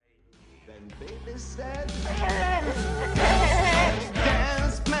Baby said,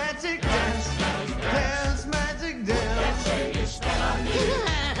 dance, magic dance, dance, magic dance.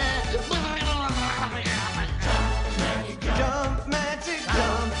 Jump, magic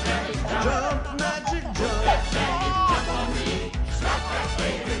jump, jump, magic jump.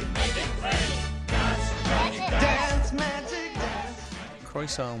 Dance, magic dance.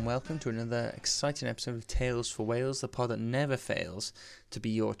 Croeso and welcome to another exciting episode of Tales for Wales, the pod that never fails to be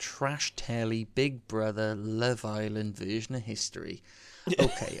your trash-taily Big Brother Love Island version of history.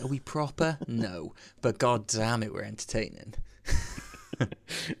 Okay, are we proper? No, but god damn it, we're entertaining.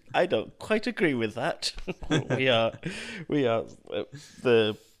 I don't quite agree with that. we are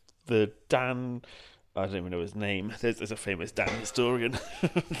the Dan. I don't even know his name. There's a famous Dan historian.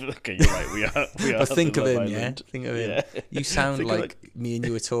 Okay, you're right. We are. But think the of Love him, Island. yeah. Think of him. Yeah. You sound Think of like me and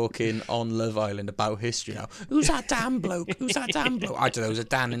you were talking on Love Island about history now. Who's that Dan bloke? Who's that Dan bloke? I don't know. There's a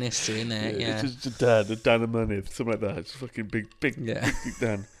Dan in history in there. Yeah. It's just a Dan and money, something like that. It's fucking big Yeah.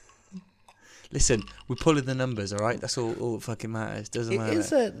 Dan. Listen, we're pulling the numbers, all right? That's all that fucking matters. Doesn't matter. Is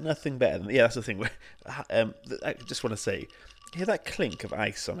there nothing better than... Yeah, that's the thing. I just want to say, hear that clink of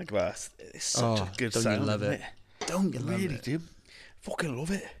ice on a glass? It's such a good don't sound. you love isn't it? Don't you love really it? do. Fucking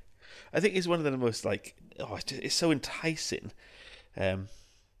love it. I think it's one of the most, like... Oh, it's so enticing.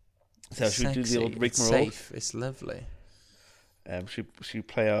 So should we do the old It's rigmarole? safe. It's lovely. Should we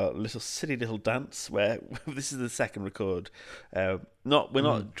play our silly little dance? Where this is the second record. We're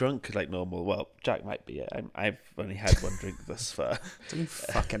not drunk like normal. Well, Jack might be. I've only had one drink thus far. Don't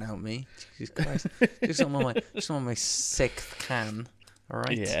fucking out me. Jesus Christ. Just on my sixth can. All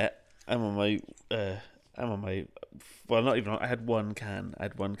right. Yeah, I'm on my. Well, not even. I had one can. I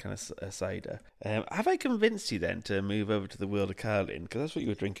had one can of cider. Have I convinced you then to move over to the world of Carlin? Because that's what you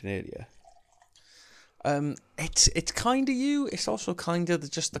were drinking earlier. It's kind of you. It's also kind of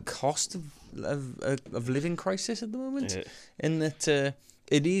just the cost of living crisis at the moment. Yeah. In that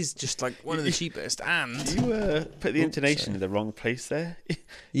it is just like one of the cheapest, and You put the intonation in the wrong place there. yeah,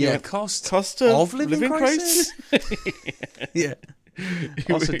 Yeah, cost of living crisis. Yeah.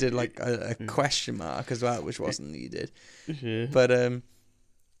 You Also were- did like a question mark as well, which wasn't needed. Yeah. But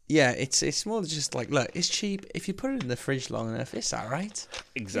yeah, it's more just like, look, it's cheap. If you put it in the fridge long enough, it's all right.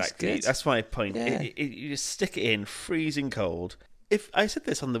 Exactly. good. That's my point. Yeah. You just stick it in, freezing cold. If I said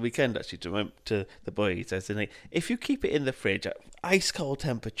this on the weekend, actually, to the boys, I was like, if you keep it in the fridge at ice cold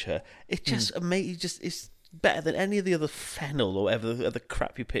temperature, it just it's better than any of the other fennel or whatever the other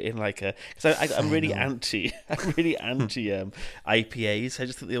crap you put in. Because I'm really anti IPAs. I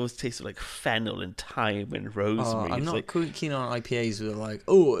just think they always taste like fennel and thyme and rosemary. I'm It's not like, keen on IPAs with like,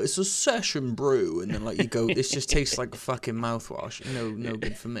 oh, it's a session brew, and then like you go, this just tastes like fucking mouthwash. No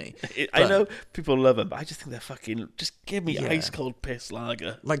good for me. I But, know people love them, but I just think they're fucking. Just give me Yeah. ice cold piss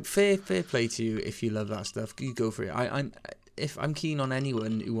lager. like fair play to you if you love that stuff. You go for it. I'm keen on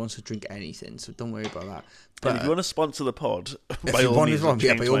anyone who wants to drink anything, so don't worry about that. But And if you want to sponsor the pod, if by you all want means, to, yeah,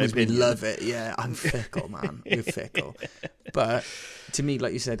 change by all my means, we opinion. love it. Yeah, I'm fickle, man. You're fickle. But to me,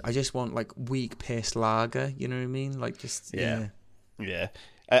 like you said, I just want like weak piss lager. You know what I mean? Like just Yeah. Yeah,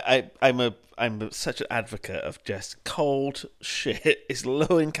 I'm such an advocate of just cold shit. It's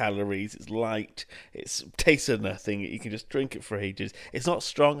low in calories. It's light. It's tastes of nothing. You can just drink it for ages. It's not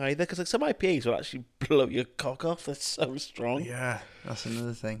strong either, because like some IPAs will actually blow your cock off. They're so strong. Yeah, that's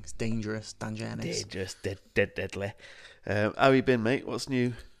another thing. It's dangerous, They're dangerous. just deadly. How you been, mate? What's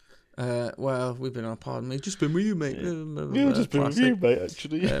new? Well, we've been on pod, mate. Just been with you, mate. Yeah, just been with you, mate.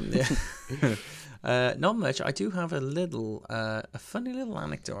 Actually, Yeah. Not much. I do have a funny little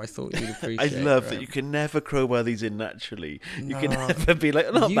anecdote I thought you'd I appreciate. love right? that you can never crowbar these in naturally. You can No. never be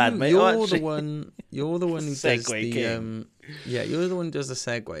like, not bad, mate. You're Oh, actually- the one. You're the one who does Segue the. king. Yeah, you're the one who does the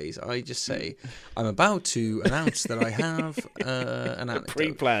segues. I just say, I'm about to announce that I have an a anecdote.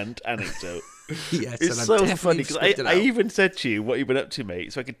 pre-planned anecdote. Yes, It's and I've so definitely funny because scripted it I out. even said to you what you've been up to,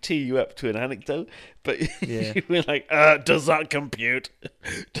 mate, so I could tee you up to an anecdote. But Yeah. you were like, "Does that compute?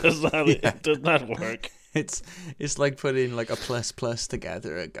 Does that work?" It's like putting like a plus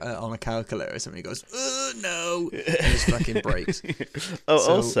together on a calculator or something. He goes, no, and just fucking breaks. Oh,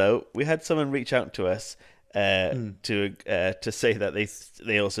 So- also, we had someone reach out to us to say that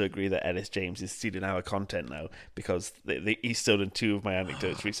they also agree that Ellis James is stealing our content now because he's stolen two of my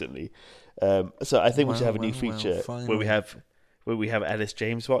anecdotes recently. So I think we should have a new feature where we have Ellis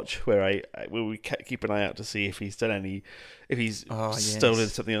James watch, where we keep an eye out to see if he's done any, if he's stolen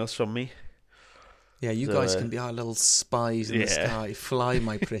something else from me. Yeah, you So, guys can be our little spies in the sky. Fly,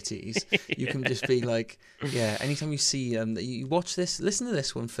 my pretties. You can just be like, anytime you see you watch this, listen to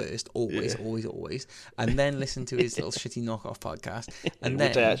this one first, always, and then listen to his little shitty knockoff podcast, and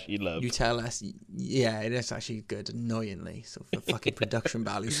which then I actually love. you tell us, it is actually good, annoyingly. So the fucking production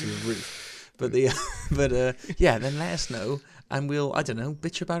values through the roof. But then let us know, and we'll, I don't know,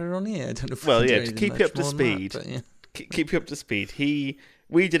 bitch about it on here. I don't know if we can do to anything keep you up much to more than speed. that, but yeah. Keep you up to speed.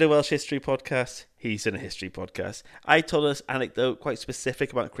 We did a Welsh history podcast. He's done a history podcast. I told us anecdote quite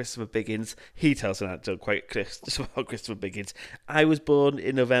specific about Christopher Biggins. He tells an anecdote quite about Christopher Biggins. I was born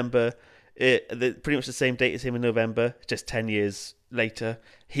in November, pretty much the same date as him in November, just 10 years later.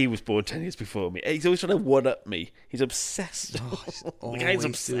 He was born 10 years before me. He's always trying to one-up me. He's obsessed. The guy's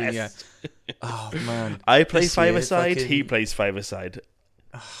obsessed. Oh, man. I play This year, five-a-side. fucking- He plays five-a-side.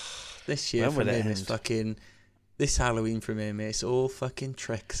 This year When for will it him is end? fucking... This Halloween from him, it's all fucking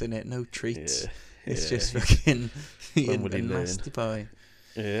tricks in it, no treats. It's just fucking When would a he learn? nasty boy.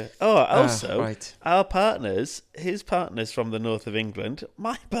 Yeah. Oh, also, right. our partners, his partner's from the north of England.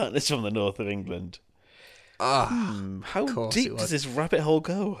 My partner's from the north of England. How course deep it does was. this rabbit hole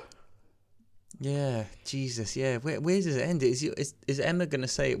go? Yeah, Jesus, yeah. Where does it end? Is Emma going to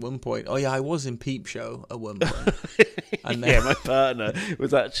say at one point, oh yeah, I was in Peep Show at one point? And then, My partner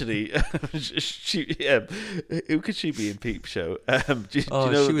was actually... who could she be in Peep Show? Do you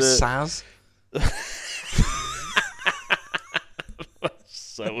know she was Saz.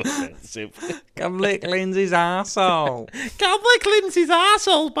 So offensive. Come lick Lindsay's arsehole. Come lick Lindsay's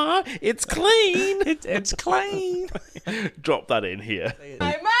arsehole, bar. It's clean. It's clean. Drop that in here. Hey,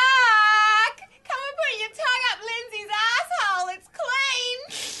 Mark! Come and put your tongue up Lindsay's asshole. It's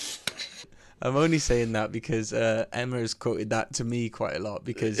clean. I'm only saying that because Emma has quoted that to me quite a lot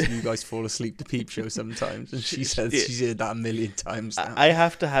because you guys fall asleep to Peep Show sometimes, and she says she's heard that a million times now. I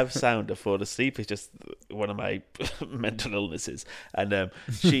have to have sound to fall asleep. It's just one of my mental illnesses, and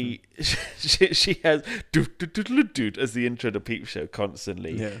she has doot as the intro to Peep Show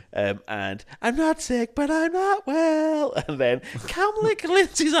constantly. Yeah. And I'm not sick, but I'm not well. And then come lick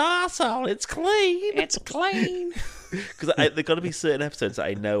Lindsay's arsehole. It's clean. It's clean. Because there've got to be certain episodes that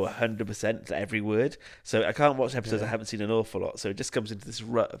I know 100% every word. So I can't watch episodes I haven't seen an awful lot. So it just comes into this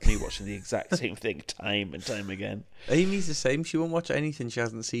rut of me watching the exact same thing time and time again. Amy's the same. She won't watch anything she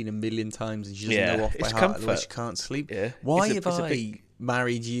hasn't seen a million times, and she doesn't know off by it's heart, otherwise comfort. she can't sleep. Yeah. Why It's have a I big-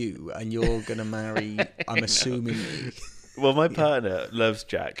 married you and you're going to marry, I'm assuming, me? Well, my partner loves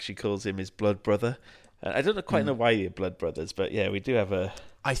Jack. She calls him his blood brother. I don't quite know why you're blood brothers, but yeah, we do have a...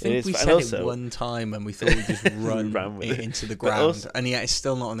 I it think is- we and said also- it one time and we thought we'd just run Ran with it it. into the But ground. also- And yet it's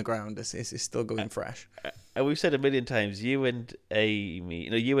still not on the ground. It's still going fresh. And we've said a million times, you and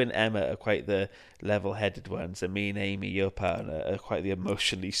Amy, you and Emma are quite the level-headed ones, and me and Amy, your partner, are quite the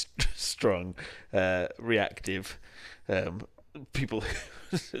emotionally strong, reactive people.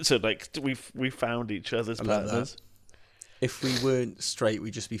 So, like, we found each other's I love partners. that. If we weren't straight,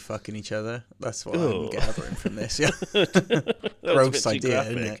 we'd just be fucking each other. That's what Oh. I'm gathering from this. Yeah. That was a Gross bit too idea,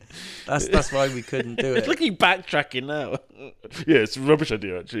 graphic. isn't it? That's why we couldn't do It's it. looking backtracking now. Yeah, it's a rubbish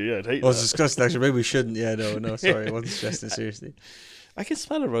idea, actually. Yeah, I'd hate Well, it's that. disgusting, actually. Maybe we shouldn't. Yeah, no, sorry. I wasn't suggesting it seriously. I can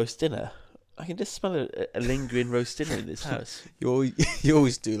smell a roast dinner. I can just smell a lingering roast dinner in this house. You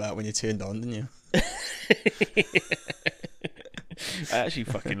always do that when you're turned on, didn't you? I actually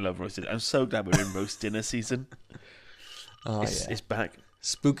fucking love roast dinner. I'm so glad we're in roast dinner season. Oh, It's yeah. back.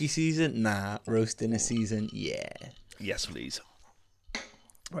 Spooky season? Nah. Roast dinner season? Yeah. Yes, please.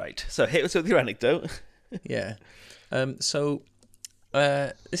 Right. So hit us with your anecdote. Yeah. So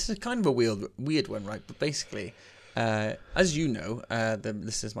this is kind of a weird one, right? But basically, as you know, the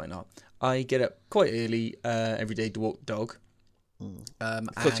listeners might not, I get up quite early every day to walk the dog.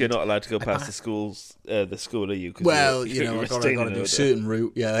 Of course, you're not allowed to go past the school, are you? 'Cause Well, you're I got staying to in do order. a certain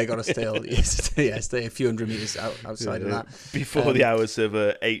route. Yeah, I got to stay a few hundred meters outside of that. Before the hours of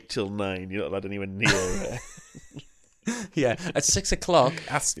 8 till 9, you're not allowed anywhere near. Yeah, at 6 o'clock,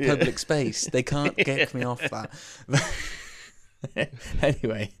 that's public space. They can't get me off that.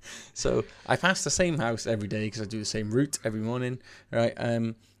 Anyway, so I pass the same house every day because I do the same route every morning, right?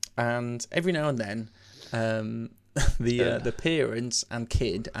 And every now and then, the parents and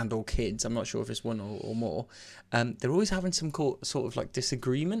kid and or kids, I'm not sure if it's one or more, they're always having some sort of like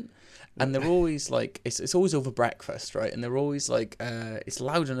disagreement, and they're always like it's always over breakfast, right? And they're always like it's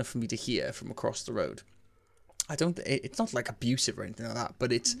loud enough for me to hear from across the road. It's not like abusive or anything like that,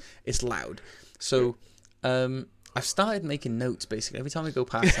 but it's loud. So I've started making notes basically. Every time I go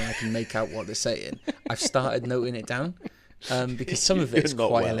past and I can make out what they're saying, I've started noting it down because some of it's You're not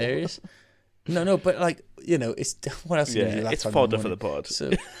quite well. hilarious. No, but like you know, it's what else? Are you gonna do that it's time in the fodder for morning? the pod.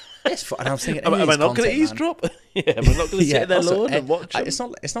 So it's fun. And I was thinking, Am I it's not going to content, man. eavesdrop? Am I not going to sit in their also, lawn and watch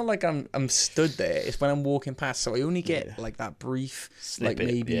them? It's not like I'm stood there. It's when I'm walking past, so I only get like that brief, Snippet, like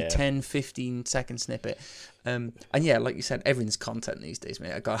maybe yeah. 10, 15 second snippet. And yeah, like you said, everything's content these days,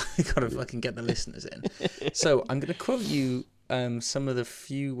 mate. I got to fucking get the listeners in. So I'm going to quote you some of the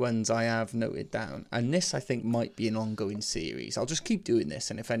few ones I have noted down, and this I think might be an ongoing series. I'll just keep doing this,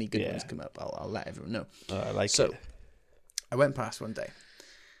 and if any good ones come up, I'll let everyone know. I like So it. I went past one day.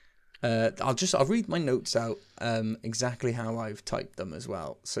 I'll read my notes out exactly how I've typed them as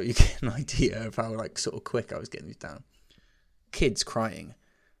well, so you get an idea of how like sort of quick I was getting these down. Kids crying.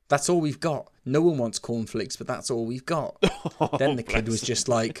 That's all we've got. No one wants cornflakes, but that's all we've got. Then the kid was just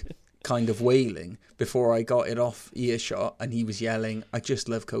like kind of wailing before I got it off earshot, and he was yelling, "I just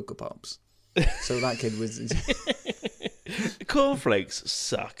love Cocoa Pops." So that kid was Cornflakes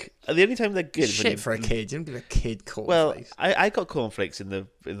suck. The only time they're good is when shit you... for a kid. You don't give a kid Well, cornflakes. I got cornflakes in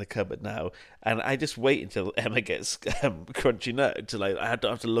the cupboard now, and I just wait until Emma gets crunchy nut until I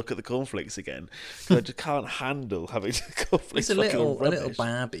don't have to look at the cornflakes again, because I just can't handle having cornflakes. It's a little rubbish.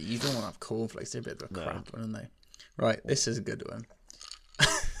 babby. You don't want to have cornflakes. They're a bit of a crap one, aren't they? Right, this is a good one.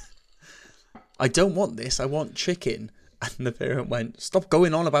 I don't want this. I want chicken. And the parent went, "Stop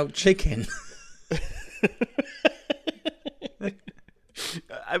going on about chicken."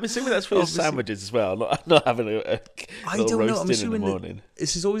 I'm assuming that's for his sandwiches as well. Not having a I little don't know. roast I'm in assuming the morning.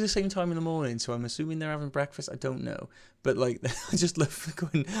 this is always the same time in the morning, so I'm assuming they're having breakfast. I don't know, but like, I just love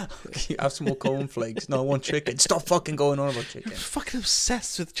going. Have some more cornflakes. No, I want chicken. Stop fucking going on about chicken. I'm fucking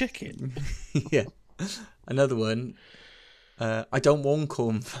obsessed with chicken. Yeah. Another one. I don't want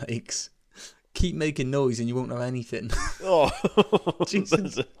cornflakes. Keep making noise and you won't have anything. Oh,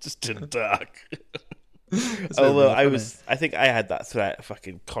 Jesus. that's just too dark. Although I think I had that threat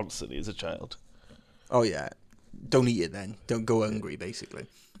fucking constantly as a child. Oh yeah, don't eat it then. Don't go hungry. Basically.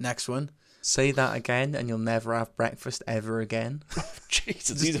 Next one. Say that again, and you'll never have breakfast ever again.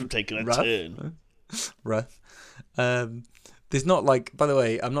 Jesus, these have taken a rough. turn. Rough. There's not like. By the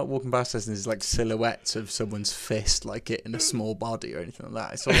way, I'm not walking past this, and there's like silhouettes of someone's fist, like it in a small body or anything like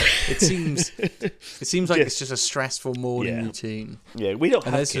that. It's all, it seems like it's just a stressful morning routine. Yeah, we don't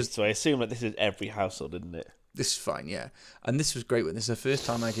And have this kids, was- so I assume that this is every household, isn't it? This is fine, yeah. And this was great. This is the first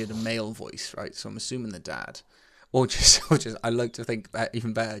time I did a male voice, right? So I'm assuming the dad. Or just I like to think that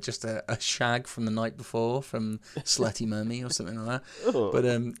even better, just a shag from the night before from Slutty Mummy or something like that. Oh. But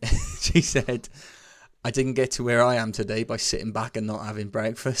she said, "I didn't get to where I am today by sitting back and not having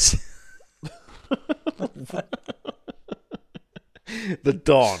breakfast." The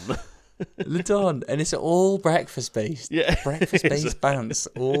Don. The Don. And it's all breakfast based. Yeah. Breakfast based bounce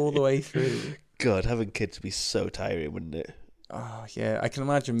all the way through. God, having kids would be so tiring, wouldn't it? Oh, yeah. I can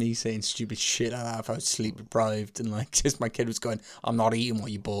imagine me saying stupid shit like that if I was sleep deprived and like just my kid was going, "I'm not eating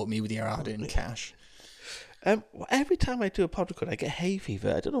what you bought me with your hard-earned cash." Every time I do a pod record, I get hay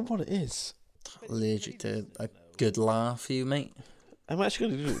fever. I don't know what it is. Allergic to a good laugh for you, mate. I'm actually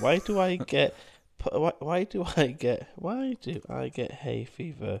going to do it. Why do I get hay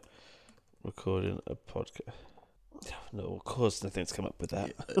fever recording a podcast? No, of course nothing's come up with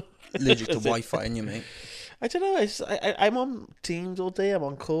that. Allergic to Wi-Fi in you, mate. I don't know. I'm on Teams all day. I'm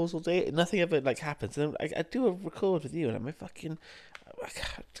on calls all day. Nothing ever like happens. And I do a record with you, and I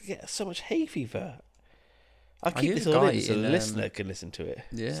get so much hay fever. I'll keep heard this a all guy in so the in, listener can listen to it.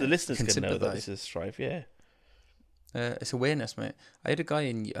 Yeah, So the listeners can can know that sympathise. this is Strife. Yeah. It's awareness, mate. I had a guy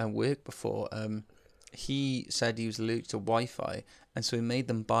in work before. He said he was allergic to Wi-Fi, and so he made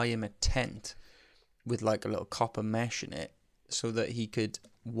them buy him a tent with like a little copper mesh in it, so that he could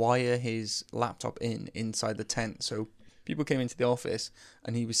wire his laptop inside the tent. So people came into the office,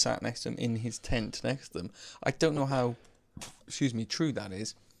 and he was sat next to them in his tent next to them. I don't know how, true that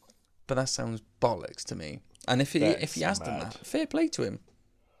is, but that sounds bollocks to me. And if he has done mad. that, fair play to him.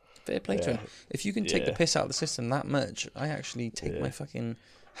 Fair play to him. If you can take the piss out of the system that much, I actually take my fucking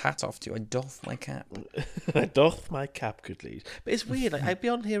hat off to you. I doff my cap. I doff my cap, good lead. But it's weird. Like, I'd be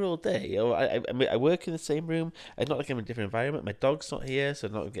on here all day. Or I work in the same room. It's not like I'm in a different environment. My dog's not here, so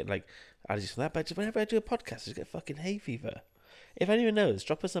I'm not getting like allergies from that. But whenever I do a podcast, I just get fucking hay fever. If anyone knows,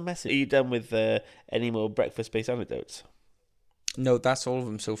 drop us a message. Are you done with any more breakfast-based anecdotes? No, that's all of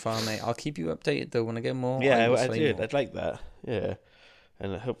them so far, mate. I'll keep you updated though when I get more. Yeah, will I say did. more. I'd like that. Yeah,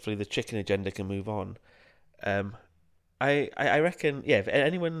 and hopefully the chicken agenda can move on. I reckon. Yeah, if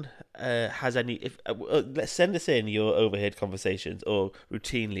anyone has any, if let's send us in your overheard conversations or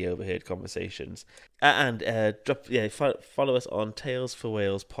routinely overheard conversations, and follow us on Tales for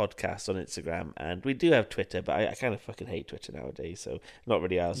Wales podcast on Instagram, and we do have Twitter, but I kind of fucking hate Twitter nowadays, so not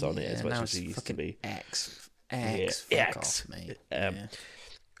really as on it as much as it used to be. X, X, off, mate.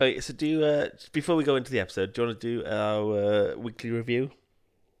 Okay, so before we go into the episode, do you want to do our weekly review?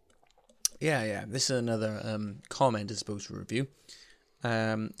 Yeah. This is another comment as opposed to review.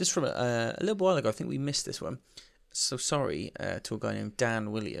 This from a little while ago. I think we missed this one. So sorry to a guy named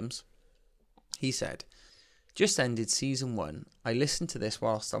Dan Williams. He said, "Just ended season 1. I listened to this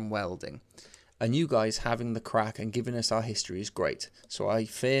whilst I'm welding. And you guys having the crack and giving us our history is great. So I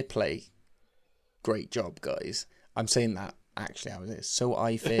fair play. Great job, guys." I'm saying that actually how it is. So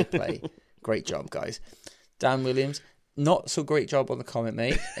I fair play. Great job, guys. Dan Williams, not so great job on the comment,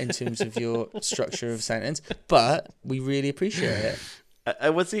 mate, in terms of your structure of sentence, but we really appreciate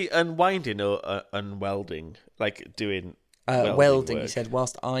it. Was he unwinding or unwelding? Like doing welding, work? he said,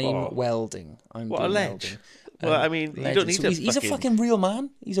 whilst I'm welding. I'm What a doing ledge. welding. Well, I mean, you don't need so to he's a fucking real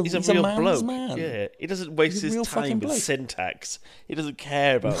man. He's a real man's bloke. man. Yeah, he doesn't waste He's a real his time fucking with bloke. syntax. He doesn't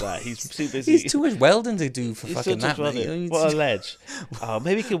care about that. He's too busy. He's too much welding to do for He's fucking so much that, mate. welding. You know, What a ledge. Oh,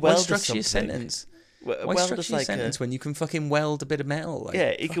 maybe he can why weld structure your something. sentence? Why Why structure your sentence when you can fucking weld a bit of metal? Like,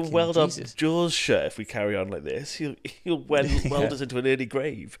 yeah, he can fucking weld Jesus. our jaws shut if we carry on like this. He'll weld us into an early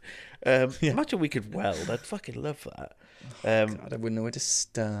grave. Imagine we could weld. I'd fucking love that. God, I wouldn't know where to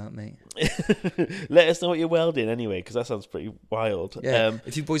start, mate. Let us know what you're welding anyway, because that sounds pretty wild. Yeah,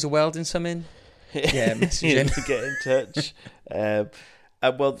 if you boys are welding something, message in. Get in touch.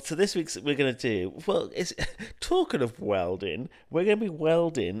 Well, so this week's we're going to do, talking of welding, we're going to be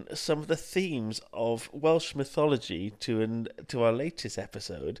welding some of the themes of Welsh mythology to our latest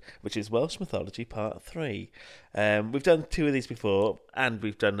episode, which is Welsh Mythology Part 3. We've done 2 of these before, and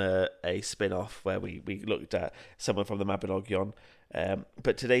we've done a spin-off where we looked at someone from the Mabinogion.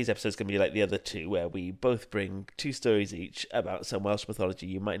 But today's episode is going to be like the other 2, where we both bring 2 stories each about some Welsh mythology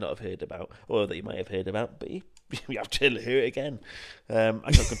you might not have heard about, or that you might have heard about, but you have to hear it again. I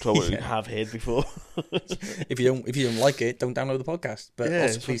can't control what we have heard before. If you don't like it, don't download the podcast. But Yeah,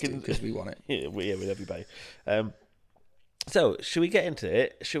 also please fucking- do, because we want it. Yeah, we love you, babe. So, should we get into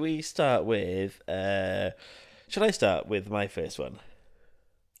it? Should we start with... should I start with my first one?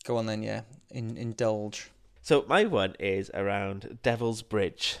 Go on then, yeah. Indulge. So, my one is around Devil's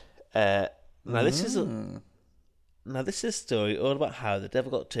Bridge. Now, this is a story all about how the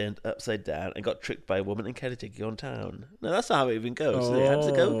devil got turned upside down and got tricked by a woman in Ceredigion town. No, that's not how it even goes. It had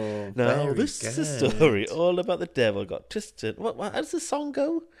to go. No, very this is a good. story all about the devil got twisted. What? How does the song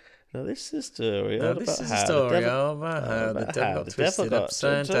go? No, this is a story all This about is how a story the devil... about how the devil got twisted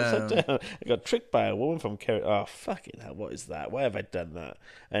upside down. I got tricked by a woman from Kerry. Oh, fucking hell, what is that? Why have I done that?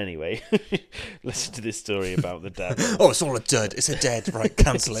 Anyway, listen to this story about the devil. Oh, it's all a dud. It's a dead. Right,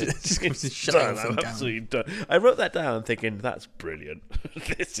 cancel it. It's Shut done. that I'm down. absolutely done. I wrote that down thinking, that's brilliant.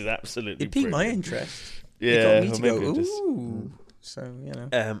 This is absolutely It piqued my brilliant. interest. Yeah, It got me well, to go, maybe just- ooh. So, you know.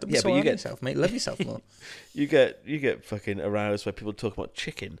 Don't be yeah, so but you hard on get- yourself, mate. Love yourself more. You get fucking aroused when people talk about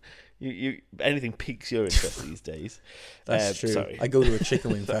chicken. You anything piques your interest these days. That's true. Sorry. I go to a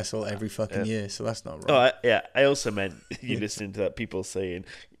chicken wing festival every fucking year, so that's not right. I also meant you listening to that people saying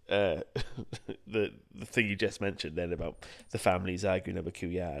the thing you just mentioned then about the families arguing over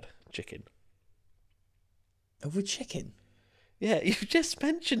Cuyard chicken. Over chicken? Yeah, you just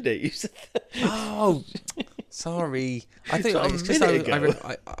mentioned it. You said Oh, sorry. I think So a it's 'cause minute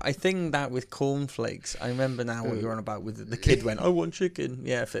ago. I think that with cornflakes. I remember now what you're on about. With the kid went, "I want chicken."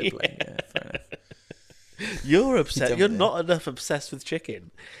 Yeah, fair play. Yeah, fair enough. You're obsessed. done You're with it. not enough obsessed with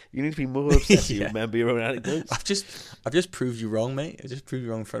chicken. You need to be more obsessed. You Yeah. remember your own anecdotes. I've just proved you wrong, mate. I just proved you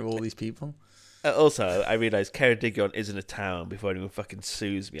wrong in front of all these people. Also, I realised Ceredigion isn't a town before anyone fucking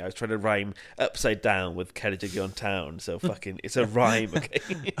sues me. I was trying to rhyme upside down with Ceredigion town, so fucking it's a rhyme. Okay,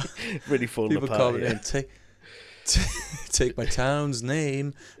 really falling People apart. calling here. in, take my town's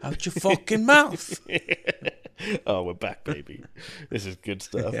name out your fucking mouth. Oh, we're back, baby. This is good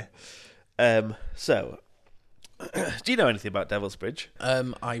stuff. Yeah. So, do you know anything about Devil's Bridge?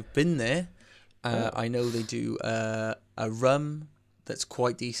 I've been there. I know they do a rum that's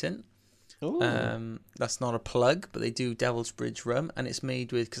quite decent. Ooh. That's not a plug, but they do Devil's Bridge rum, and it's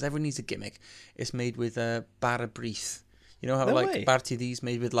made with, because everyone needs a gimmick, it's made with bara brith. You know how No like way. Bartyd's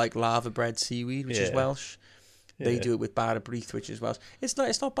made with like lava bread seaweed, which is Yeah. Welsh. They Yeah. do it with bara brith, which is Welsh. It's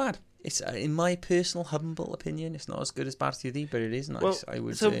not bad. It's in my personal humble opinion, it's not as good as Bartydi, but it is nice. Well, I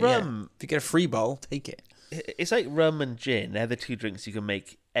would so say. rum- If you get a free bowl, take it. It's like rum and gin. They're the 2 drinks you can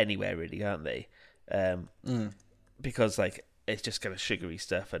make anywhere, really, aren't they? Because like it's just kind of sugary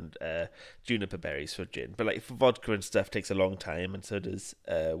stuff and juniper berries for gin. But like for vodka and stuff takes a long time, and so does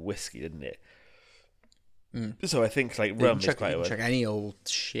whiskey, doesn't it? So I think like rum is quite a chuck any old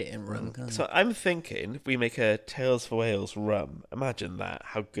shit in rum. Can't So I'm thinking if we make a Tales for Wales rum, imagine that,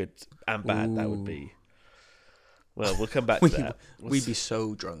 how good and bad that would be. Well, we'll come back to that. We'd be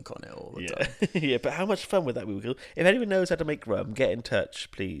so drunk on it all the time. Yeah, but how much fun would that be? If anyone knows how to make rum, get in touch,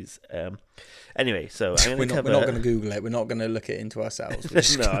 please. Anyway, so I'm We're going to not going to Google it. We're not going to look it into ourselves. We're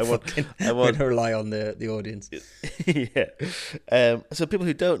just No, I want- we're going to rely on the audience. Yeah. So people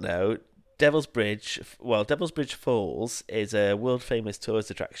who don't know, Devil's Bridge Falls is a world famous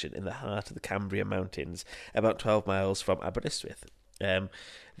tourist attraction in the heart of the Cambrian Mountains, about 12 miles from Aberystwyth.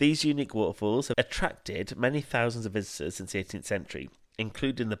 These unique waterfalls have attracted many thousands of visitors since the 18th century,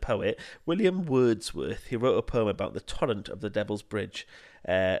 including the poet William Wordsworth, who wrote a poem about the torrent of the Devil's Bridge.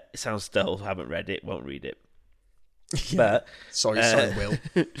 It sounds dull, haven't read it, won't read it. But Sorry, Will.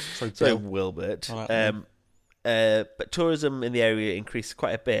 Sorry, Wilbert. But tourism in the area increased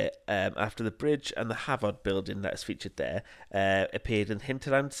quite a bit after the bridge and the Havod building that's featured there appeared in the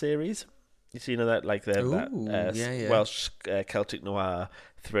Hinterland series. So you know that, like Welsh Celtic noir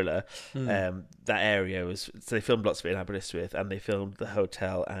thriller. That area was, so they filmed lots of it in Aberystwyth, and they filmed the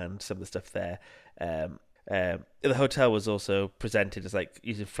hotel and some of the stuff there. The hotel was also presented as like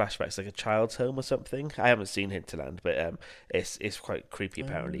using flashbacks, like a child's home or something. I haven't seen Hinterland, but it's quite creepy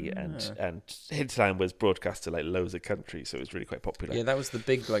apparently. And Hinterland was broadcast to like loads of countries, so it was really quite popular. Yeah, that was the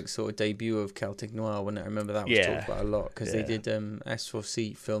big like sort of debut of Celtic noir. When I remember that was talked about a lot, because they did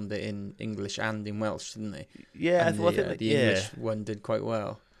S4C filmed it in English and in Welsh, didn't they? Yeah, and the English one did quite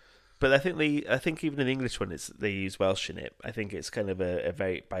well. But I think even in the English one, they use Welsh in it. I think it's kind of a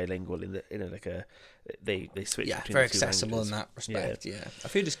very bilingual in the like a they switch. Yeah, between very the two accessible languages. in that respect. Yeah, I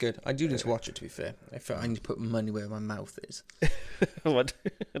feel it's good. I do need to watch it, to be fair. I need to put money where my mouth is.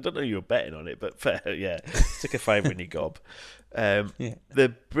 I don't know you were betting on it, but fair, yeah. Stick a fiver in your gob.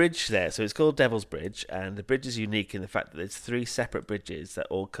 The bridge there, so it's called Devil's Bridge, and the bridge is unique in the fact that there's 3 separate bridges that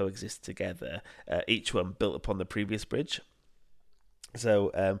all coexist together, each one built upon the previous bridge.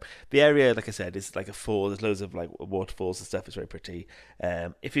 So the area, like I said, is like a fall. There's loads of like waterfalls and stuff. It's very pretty.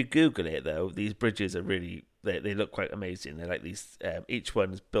 If you Google it, though, these bridges are really they look quite amazing. They're like these. Each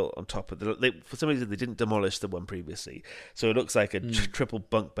one's built on top of for some reason they didn't demolish the one previously, so it looks like a triple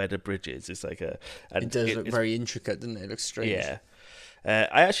bunk bed of bridges. It's like it does look very intricate, doesn't it? It looks strange. Yeah.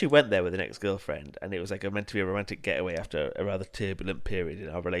 I actually went there with an ex-girlfriend, and it was like meant to be a romantic getaway after a rather turbulent period in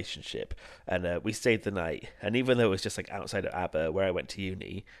our relationship. And we stayed the night, and even though it was just like outside of Aber, where I went to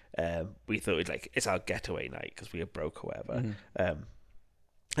uni, we thought it's our getaway night because we were broke or whatever.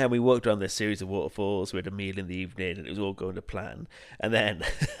 And we walked around this series of waterfalls. We had a meal in the evening, and it was all going to plan. And then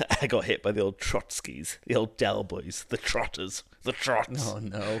I got hit by the old Trotskys, the old Del boys, the Trotters, the Trots. Oh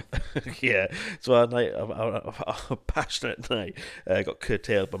no! Yeah. So our passionate night got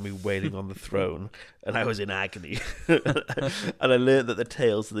curtailed by me wailing on the throne, and I was in agony. And I learned that the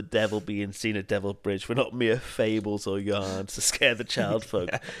tales of the devil being seen at Devil Bridge were not mere fables or yarns to scare the child folk,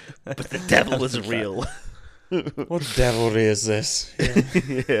 but the devil was real. What devilry is this?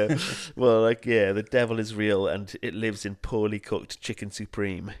 Yeah. Well, the devil is real, and it lives in poorly cooked chicken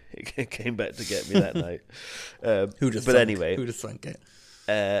supreme. It came back to get me that night. Who'd have thunk it?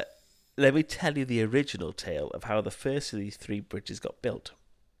 Let me tell you the original tale of how the first of these 3 bridges got built.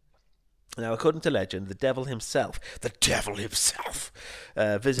 Now, according to legend, the devil himself, visited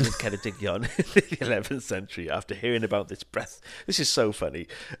Ceredigion in the 11th century after hearing about this breath. This is so funny.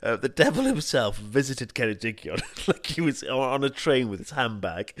 The devil himself visited Ceredigion like he was on a train with his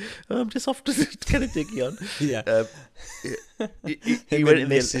handbag. I'm just off to Ceredigion. Yeah. He went in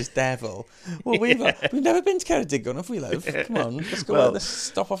Mrs. Devil. Well, we've never been to Ceredigion, have we, love? Come on, let's go. Let's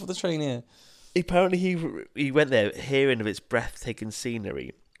stop off of the train here. Apparently, he went there hearing of its breathtaking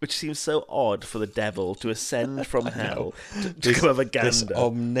scenery, which seems so odd for the devil to ascend from hell to come have a gander. This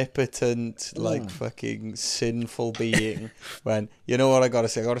omnipotent, fucking sinful being. When, you know what I got to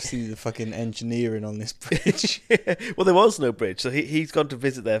say? I got to see the fucking engineering on this bridge. Well, there was no bridge, so he's gone to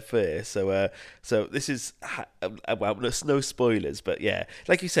visit there first. So this is, no spoilers, but yeah.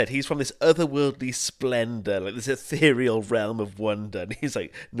 Like you said, he's from this otherworldly splendour, like this ethereal realm of wonder. And he's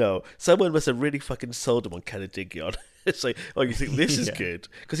like, no, someone must have really fucking sold him on Ceredigion. It's like, oh, you think this is good?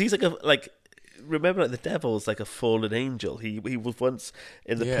 Because he's remember, the devil's like a fallen angel. He was once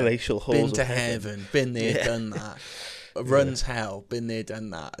in the palatial halls of heaven. Been there, done that. Runs hell, been there, done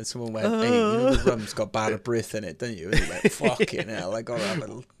that. And someone went, hey, you know the rum's got bad breath in it, don't you? And he went, fucking hell, I got to have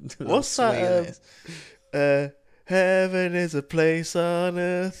a What's that? Heaven is a place on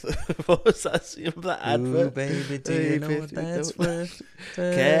earth. What was that? You remember that advert? Ooh, baby, do you know what that's worth?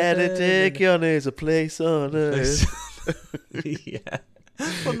 Can it take you on? There's a place on earth. Yeah.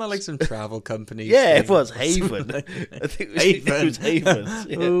 Wasn't that like some travel company? Yeah, it thing was or Haven. something? I think Haven. it was Haven.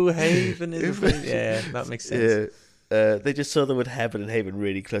 Yeah. Ooh, Haven is a place. Yeah, that makes sense. Yeah. They just saw the word heaven and Haven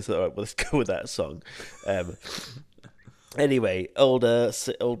really close. All right, well, let's go with that song. Anyway, old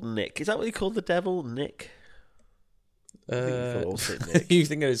Nick. Is that what you call the devil, Nick? I think you call old Saint Nick. You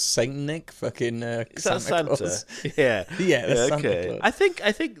think it was Saint Nick? Fucking Is that Santa Santa? Claus? Yeah. Yeah, that's Santa okay. Claus.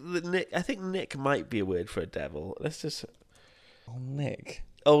 I think Nick might be a word for a devil. Let's just Old Nick.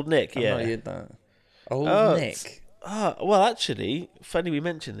 old Nick. I've Yeah. not heard that. Old Oh, Nick. Well, actually, funny we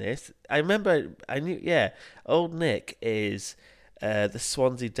mentioned this. I remember, I knew, yeah, Old Nick is the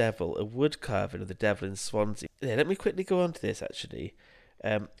Swansea Devil, a wood carving of the devil in Swansea. Yeah, let me quickly go on to this, actually.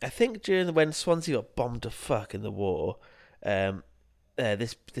 I think when Swansea got bombed to fuck in the war,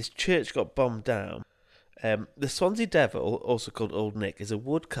 this church got bombed down. The Swansea Devil, also called Old Nick, is a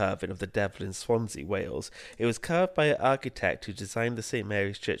wood carving of the devil in Swansea, Wales. It was carved by an architect who designed the St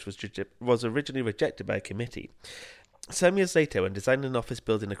Mary's Church, was originally rejected by a committee. Some years later, when designing an office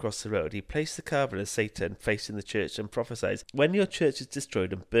building across the road, he placed the carving of Satan facing the church and prophesied, "When your church is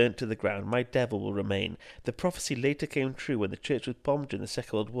destroyed and burnt to the ground, my devil will remain." The prophecy later came true when the church was bombed during the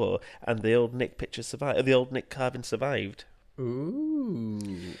Second World War, and the Old Nick the Old Nick carving survived. Ooh.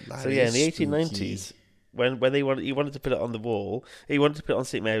 So yeah, in the 1890s. When he wanted to put it on the wall, he wanted to put it on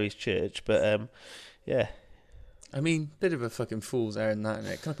St Mary's Church, but yeah. I mean, bit of a fucking fool's errand, that,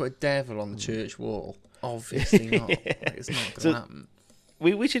 innit? Can I put a devil on the church wall? Obviously not. Like, it's not going to happen.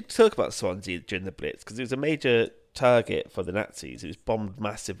 We should talk about Swansea during the Blitz, because it was a major target for the Nazis. It was bombed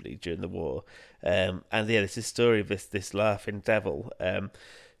massively during the war. And yeah, there's this story of this laughing devil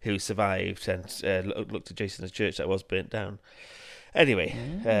who survived and looked adjacent to a church that was burnt down. Anyway,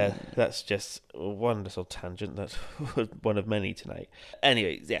 that's just one little tangent. That's one of many tonight.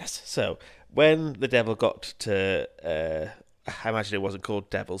 Anyway, yes. So when the devil got to, I imagine it wasn't called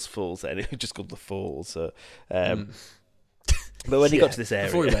Devil's Falls then. It was just called the Falls. So, but when he got to this area,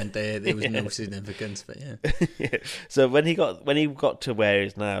 before he went there was no significance. But yeah. yeah. So when he got to where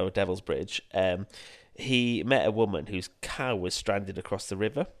is now Devil's Bridge, he met a woman whose cow was stranded across the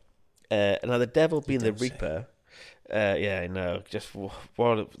river. Now the devil being the Reaper. Yeah, I know. Just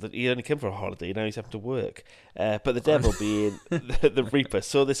he only came for a holiday. Now he's having to work. But the devil, being the Reaper,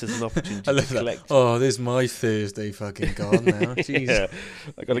 saw this as an opportunity to collect. Oh, there's my Thursday fucking gone now. Jeez. Yeah,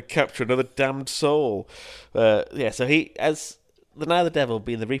 I got to capture another damned soul. Yeah, so now the devil,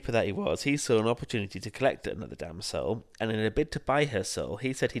 being the Reaper that he was, he saw an opportunity to collect another damned soul, and in a bid to buy her soul,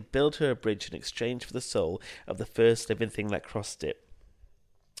 he said he'd build her a bridge in exchange for the soul of the first living thing that crossed it.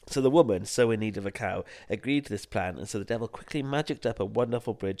 So the woman, so in need of a cow, agreed to this plan, and so the devil quickly magicked up a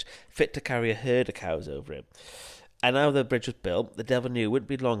wonderful bridge fit to carry a herd of cows over it. And now the bridge was built, the devil knew it wouldn't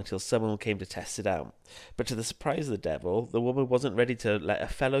be long until someone came to test it out. But to the surprise of the devil, the woman wasn't ready to let a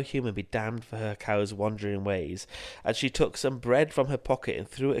fellow human be damned for her cow's wandering ways, and she took some bread from her pocket and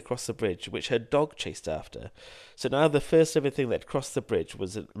threw it across the bridge, which her dog chased after. So now the first living thing that crossed the bridge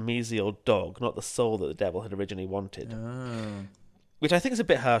was a measly old dog, not the soul that the devil had originally wanted. Oh. Which I think is a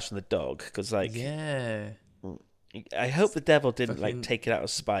bit harsh on the dog, because, like... Yeah. I hope the devil didn't, Fucking take it out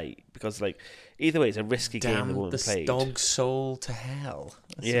of spite, because, like, either way, it's a risky game the woman played. Damn the dog's soul to hell.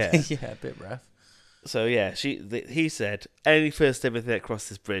 Yeah. Yeah, a bit rough. So, yeah, he said, any first living thing that crossed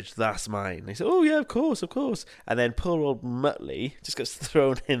this bridge, that's mine. And he said, oh, yeah, of course. And then poor old Muttley just gets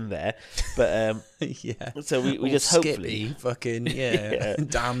thrown in there. But, yeah. so we just Skippy, hopefully... fucking, yeah.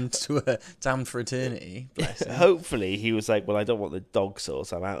 Damned for eternity. Bless him. Hopefully he was like, well, I don't want the dog soul,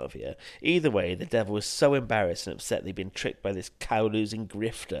 so I'm out of here. Either way, the devil was so embarrassed and upset that he'd been tricked by this cow-losing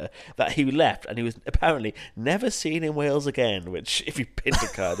grifter that he left, and he was apparently never seen in Wales again, which, if you've been to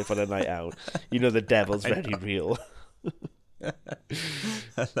Cardiff on a night out, you know the devil's very real.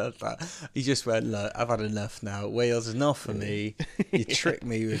 I love that. He just went, look, I've had enough now. Wales is not for me. You tricked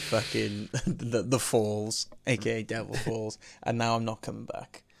me with fucking the falls, aka Devil Falls, and now I'm not coming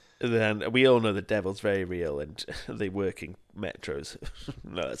back. And then we all know the devil's very real, and they work in metros.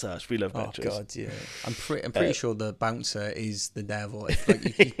 No, that's harsh. We love metros. Oh god, yeah. I'm pretty sure the bouncer is the devil. If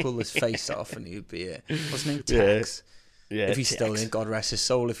like you pull his face off, and he'd be it. What's his name? Tex. Yeah, if he's still in, God rest his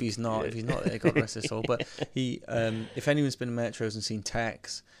soul. If he's not there, God rest his soul. But he, if anyone's been to metros and seen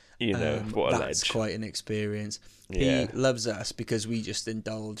Tex, you know what a that's ledge. quite an experience. Yeah. He loves us because we just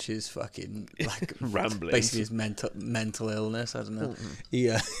indulge his fucking like ramblings. basically his mental illness. I don't know. He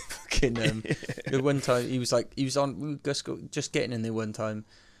fucking the one time he was on just getting in there one time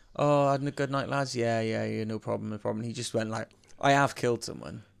Oh, I had a good night, lads. Yeah, no problem. He just went like, I have killed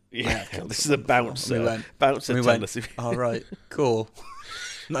someone. Yeah, this is a bouncer. And we went, Bouncer, and we tell went, us if all right, cool.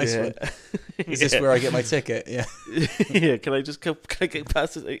 Nice Yeah. one. Is this where I get my ticket? Yeah. yeah, can I get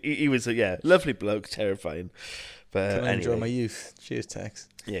past it? He was a lovely bloke, terrifying. But Can I enjoy anyway, my youth? Cheers, Tex.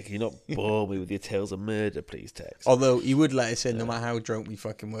 yeah, can you not bore me with your tales of murder, please, Tex? Although he would let us in no matter how drunk we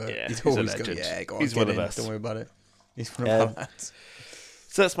fucking were. Yeah, He'd he's a always go, legend. yeah, go on, He's get one of in. us. Don't worry about it. He's one of our lads.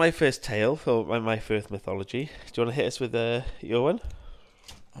 So that's my first tale, or my first mythology. Do you want to hit us with your one?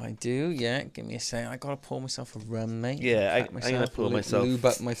 I do, yeah. Give me a second. I gotta pour myself a rum, mate. Yeah, Crack I'm gonna pour lube- myself- Lube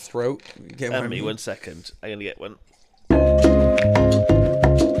up my throat. Get what I Me, mean? 1 second. I'm gonna get one.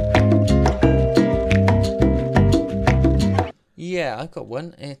 Yeah, I've got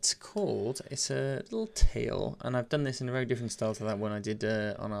one. It's a little tale, and I've done this in a very different style to that one I did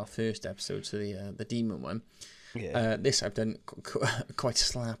on our first episode, so the demon one. Yeah. This I've done quite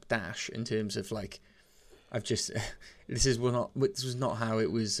slapdash in terms of like, I've just this was not how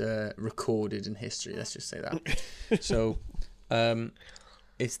it was recorded in history. Let's just say that. So,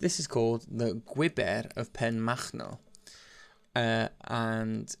 this is called the Gwyber of Pen Machno,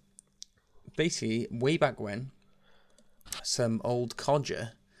 and basically way back when, some old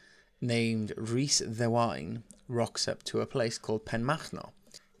codger named Rhys Ddewain rocks up to a place called Pen Machno.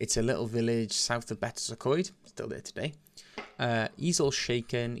 It's a little village south of Betws-y-Coed, still there today. He's all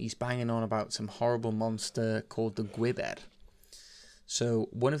shaken. He's banging on about some horrible monster called the Gwyber. So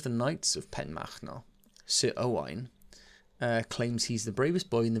one of the knights of Pen Machno, Sir Owain, claims he's the bravest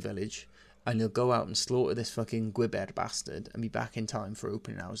boy in the village, and he'll go out and slaughter this fucking Gwyber bastard and be back in time for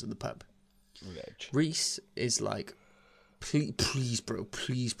opening hours of the pub. Rhys is like, please, bro,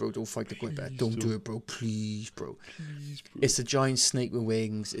 don't fight the Gwyber. Don't do it, bro. Please, bro. It's a giant snake with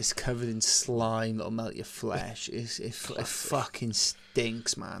wings. It's covered in slime that'll melt your flesh. It fucking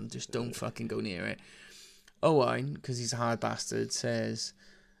stinks, man. Just don't fucking go near it. Owain, because he's a hard bastard, says,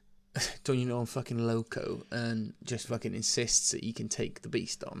 don't you know I'm fucking loco? And just fucking insists that he can take the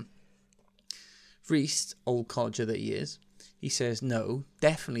beast on. Rhys, old codger that he is, he says, no,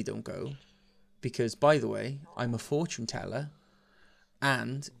 definitely don't go. Because, by the way, I'm a fortune teller,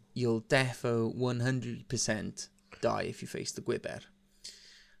 and you'll defo 100% die if you face the Gwyber.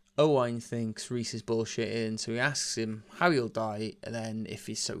 Owain thinks Rhys is bullshitting, so he asks him how he'll die, and then if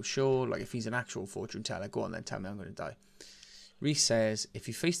he's so sure, like if he's an actual fortune teller, go on then, tell me I'm going to die. Rhys says, if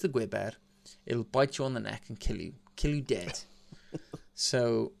you face the Gwyber, it'll bite you on the neck and kill you dead.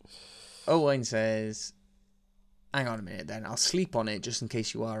 So, Owain says, hang on a minute then, I'll sleep on it just in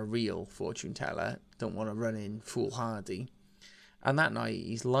case you are a real fortune teller. Don't want to run in foolhardy. And that night,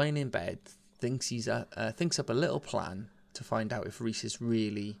 he's lying in bed, thinks up a little plan to find out if Rhys is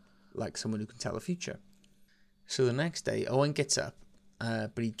really like someone who can tell the future. So the next day, Owen gets up,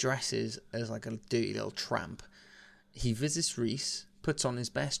 but he dresses as like a dirty little tramp. He visits Rhys, puts on his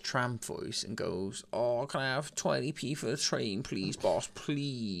best tramp voice and goes, oh, can I have 20p for the train, please, boss,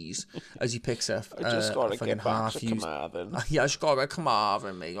 please? As he picks up I just gotta a fucking get back to half-used... Carmarthen. Yeah, I just gotta come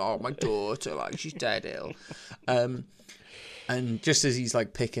over me. Oh, my daughter, like, she's dead ill. And just as he's,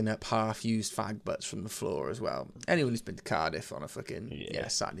 like, picking up half-used fag butts from the floor as well. Anyone who's been to Cardiff on a fucking,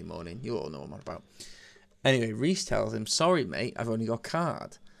 Saturday morning, you all know what I'm on about. Anyway, Rhys tells him, sorry, mate, I've only got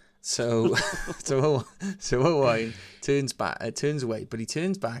card. So Owain turns away, but he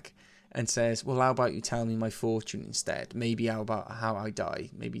turns back and says, well, how about you tell me my fortune instead? Maybe how about how I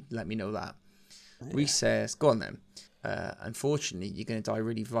die? Maybe let me know that. Yeah. Rhys says, go on then. Unfortunately, you're going to die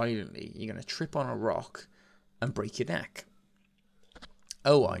really violently. You're going to trip on a rock and break your neck.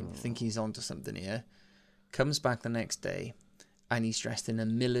 Owain, think he's onto something here, comes back the next day and he's dressed in a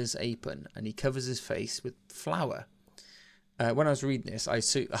miller's apron and he covers his face with flour. When I was reading this, I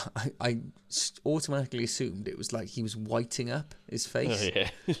automatically assumed it was like he was whiting up his face,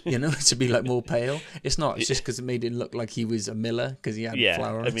 to be like more pale. It's not. It's just because it made it look like he was a miller because he had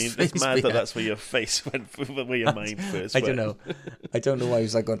flour on his face. It's mad that that's where your face went, where your mind first went. I don't know. I don't know why he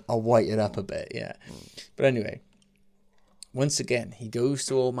was like, I'll white it up a bit, yeah. But anyway, once again, he goes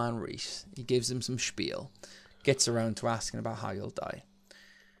to old man Rhys. He gives him some spiel, gets around to asking about how you'll die.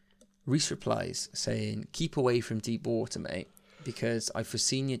 Rhys replies, saying, keep away from deep water, mate, because I've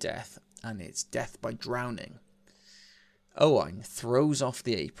foreseen your death, and it's death by drowning. Owain throws off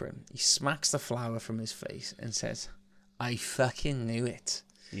the apron, he smacks the flour from his face, and says, I fucking knew it.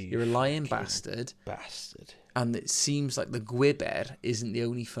 You're a lying bastard. And it seems like the Gwyber isn't the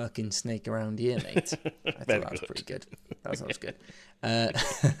only fucking snake around here, mate. I thought that was pretty good. That was good.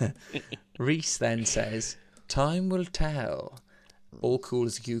 Rhys then says, time will tell. All cool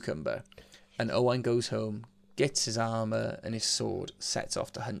as a cucumber. And Owain goes home, gets his armour and his sword, sets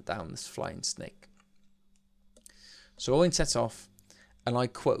off to hunt down this flying snake. So Owain sets off, and I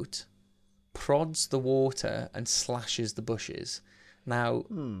quote, prods the water and slashes the bushes. Now,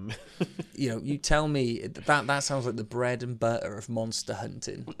 you tell me that sounds like the bread and butter of monster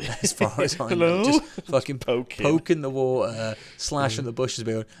hunting, as far as I know. Just fucking poking the water, slashing the bushes,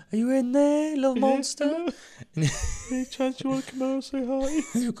 being, "Are you in there, little monster? Any chance you want to come out and say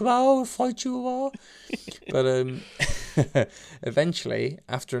hi? You come out, I'll fight you all." But eventually,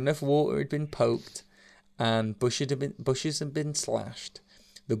 after enough water had been poked and bushes had been slashed,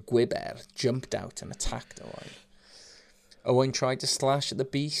 the Gwybr jumped out and attacked Owain. Owain tried to slash at the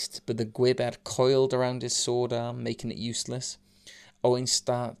beast, but the Gwybr coiled around his sword arm, making it useless. Owain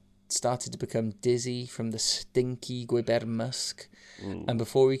started to become dizzy from the stinky Gwybr musk, and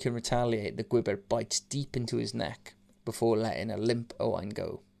before he can retaliate, the Gwybr bites deep into his neck before letting a limp Owain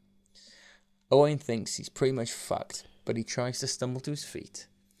go. Owain thinks he's pretty much fucked, but he tries to stumble to his feet.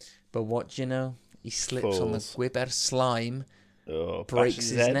 But what do you know? He slips on the Gwybr slime, breaks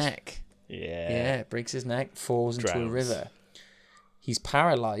his neck. Yeah, breaks his neck, falls into a river. He's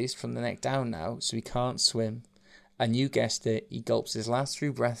paralysed from the neck down now, so he can't swim. And you guessed it, he gulps his last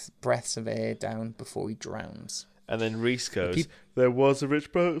few breaths of air down before he drowns. And then Rhys goes, there was a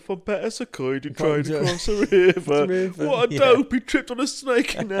rich bloke from Bettersacoid who tried to cross a river. What a dope, he tripped on a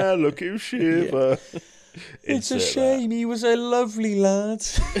snake and now look at him shiver. It's a shame, he was a lovely lad.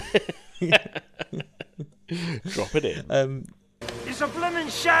 Drop it in. It's a blooming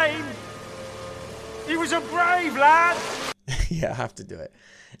shame. He was a brave lad. Yeah, I have to do it.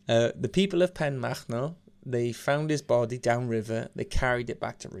 The people of Penmachno, they found his body downriver. They carried it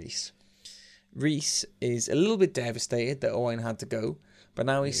back to Rhys. Rhys is a little bit devastated that Owain had to go, but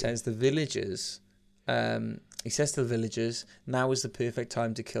now he says the villagers. He says to the villagers, now is the perfect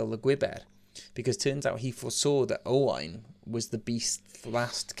time to kill the Gwybr, because turns out he foresaw that Owain was the beast's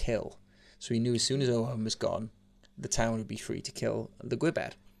last kill. So he knew as soon as Owain was gone, the town would be free to kill the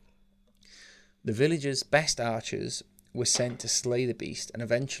Gwybr. The villagers' best archers were sent to slay the beast, and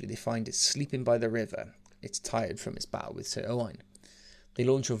eventually they find it sleeping by the river. It's tired from its battle with Sir Owain. They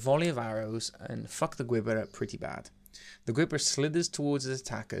launch a volley of arrows and fuck the Gwybr up pretty bad. The Gwybr slithers towards its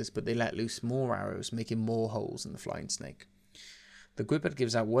attackers, but they let loose more arrows, making more holes in the flying snake. The Gwybr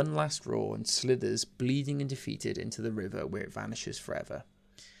gives out one last roar and slithers, bleeding and defeated, into the river, where it vanishes forever.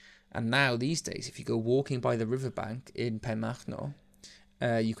 And now, these days, if you go walking by the riverbank in Penmachno,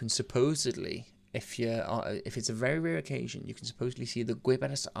 you can supposedly, if it's a very rare occasion, you can supposedly see the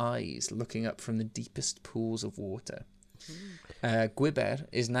Gwybr's eyes looking up from the deepest pools of water. Gwybr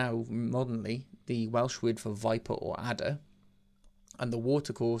is now modernly the Welsh word for viper or adder, and the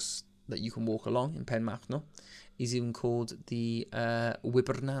watercourse that you can walk along in Penmachno is even called the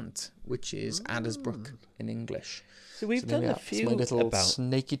Wybernant, which is Adder's Brook in English. So we've done a few my little about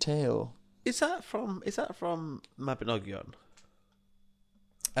snaky tail. Is that from Mabinogion?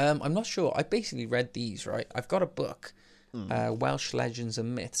 I'm not sure. I basically read these, right? I've got a book, Welsh Legends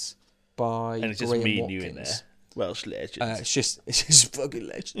and Myths by And it's just Graham me Watkins. and you in there. Welsh legends. It's just fucking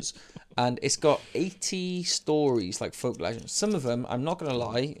legends. And it's got 80 stories, like folk legends. Some of them, I'm not going to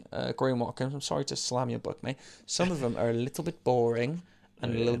lie, Graham Watkins, I'm sorry to slam your book, mate. Some of them are a little bit boring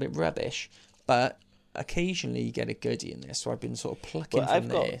and a little bit rubbish, but occasionally you get a goodie in there. So I've been sort of plucking from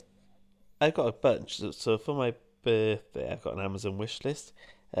there. I've got a bunch. So for my birthday, I've got an Amazon wish list.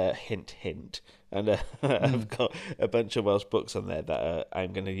 Hint, hint. And I've got a bunch of Welsh books on there that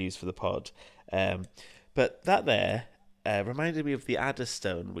I'm going to use for the pod. But that there reminded me of the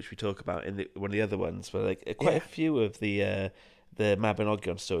Adderstone, which we talk about in one of the other ones, where like quite a few of the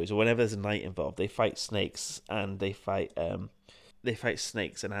Mabinogion stories, or whenever there's a knight involved, they fight snakes and they fight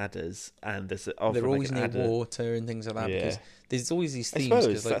snakes and adders, and they're always near water and things like that, because there's always these themes.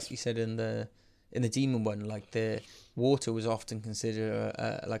 Because like you said in the demon one, like the water was often considered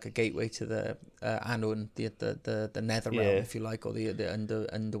like a gateway to the Annwn, the nether realm, if you like, or the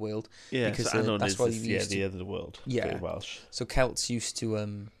underworld. Yeah, because so Annwn that's is why you used the underworld. Yeah, Welsh. So Celts used to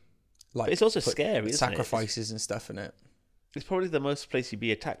like. But it's also scary, isn't sacrifices and stuff in it. It's probably the most place you'd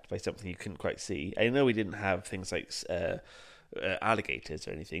be attacked by something you couldn't quite see. I know we didn't have things like alligators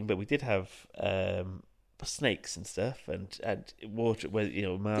or anything, but we did have snakes and stuff and water, where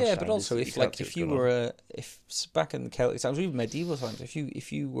marsh. Yeah, but also if you were back in the Celtic times, or even medieval times,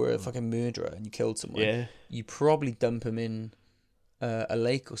 if you were a fucking murderer and you killed someone, you probably dump him in a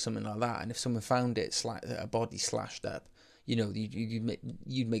lake or something like that, and if someone found a body slashed up,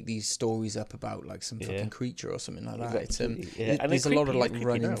 you'd make these stories up about like some fucking creature or something like that. Exactly. It's there's a lot of like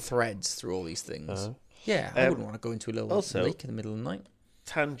running threads through all these things. I wouldn't want to go into a little lake in the middle of the night.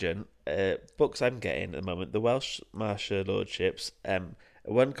 tangent, books I'm getting at the moment, the Welsh Martial Lordships,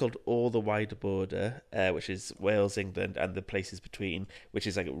 one called All the Wider Border, which is Wales, England, and the places between, which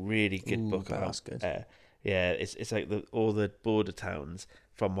is like a really good book. That's good. It's like all the border towns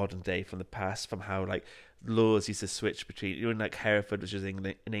from modern day, from the past, from how like laws used to switch between, in like Hereford, which is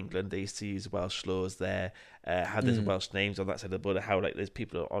in England, they used to use Welsh laws there, how there's Welsh names on that side of the border, how like there's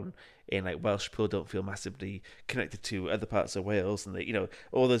people in like Welsh people don't feel massively connected to other parts of Wales, and they,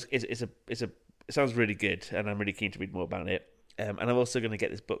 all those, it sounds really good, and I'm really keen to read more about it. And I'm also going to get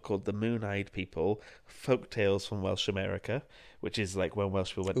this book called The Moon-Eyed People, Folk Tales from Welsh America, which is like when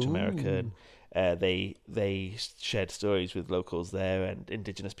Welsh people went to America, and they shared stories with locals there and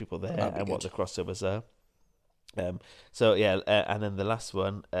indigenous people there, and what the crossovers are. And then the last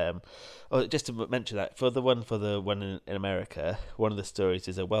one, just to mention that for the one in America, one of the stories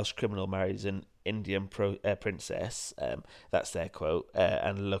is a Welsh criminal marries an Indian princess. That's their quote.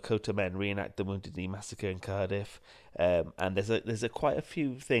 And Lakota men reenact the Wounded Knee massacre in Cardiff. And there's quite a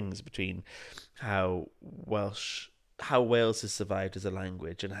few things between how Wales has survived as a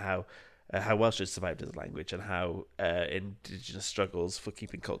language, and how Welsh has survived as a language, and how indigenous struggles for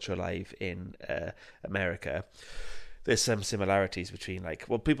keeping culture alive in America. There's some similarities between, like,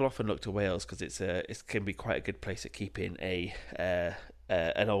 well, people often look to Wales because it can be quite a good place at keeping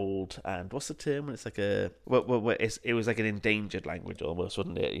an old, and what's the term when it's like it was like an endangered language almost,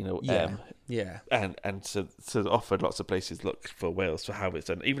 wasn't it? And so often lots of places look for Wales for how it's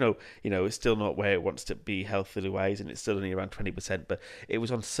done, even though it's still not where it wants to be healthily wise, and it's still only around 20%, but it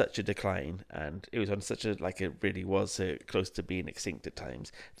was on such a decline, and it was on such a, like, it really was close to being extinct at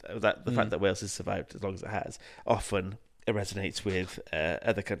times, that the fact that Wales has survived as long as it has often it resonates with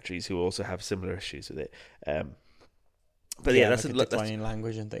other countries who also have similar issues with it. But that's like a declining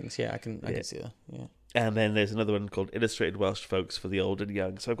language and things. I can see that. Yeah. And then there's another one called Illustrated Welsh Folks for the Old and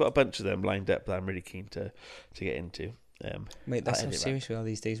Young. So I've got a bunch of them lined up that I'm really keen to get into. Mate, that's how serious we are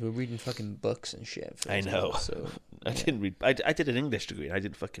these days. We're reading fucking books and shit. I know. So I didn't read. I did an English degree, and I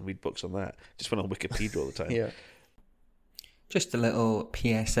didn't fucking read books on that. Just went on Wikipedia all the time. Yeah. Just a little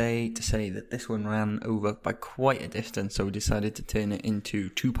PSA to say that this one ran over by quite a distance, so we decided to turn it into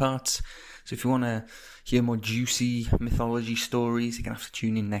 2 parts. So if you want to hear more juicy mythology stories, you're going to have to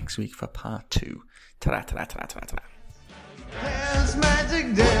tune in next week for part 2. Ta-ra, ta-ra, ta-ra, ta-ra, ta-ra. Dance,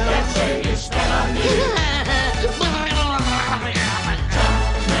 magic dance.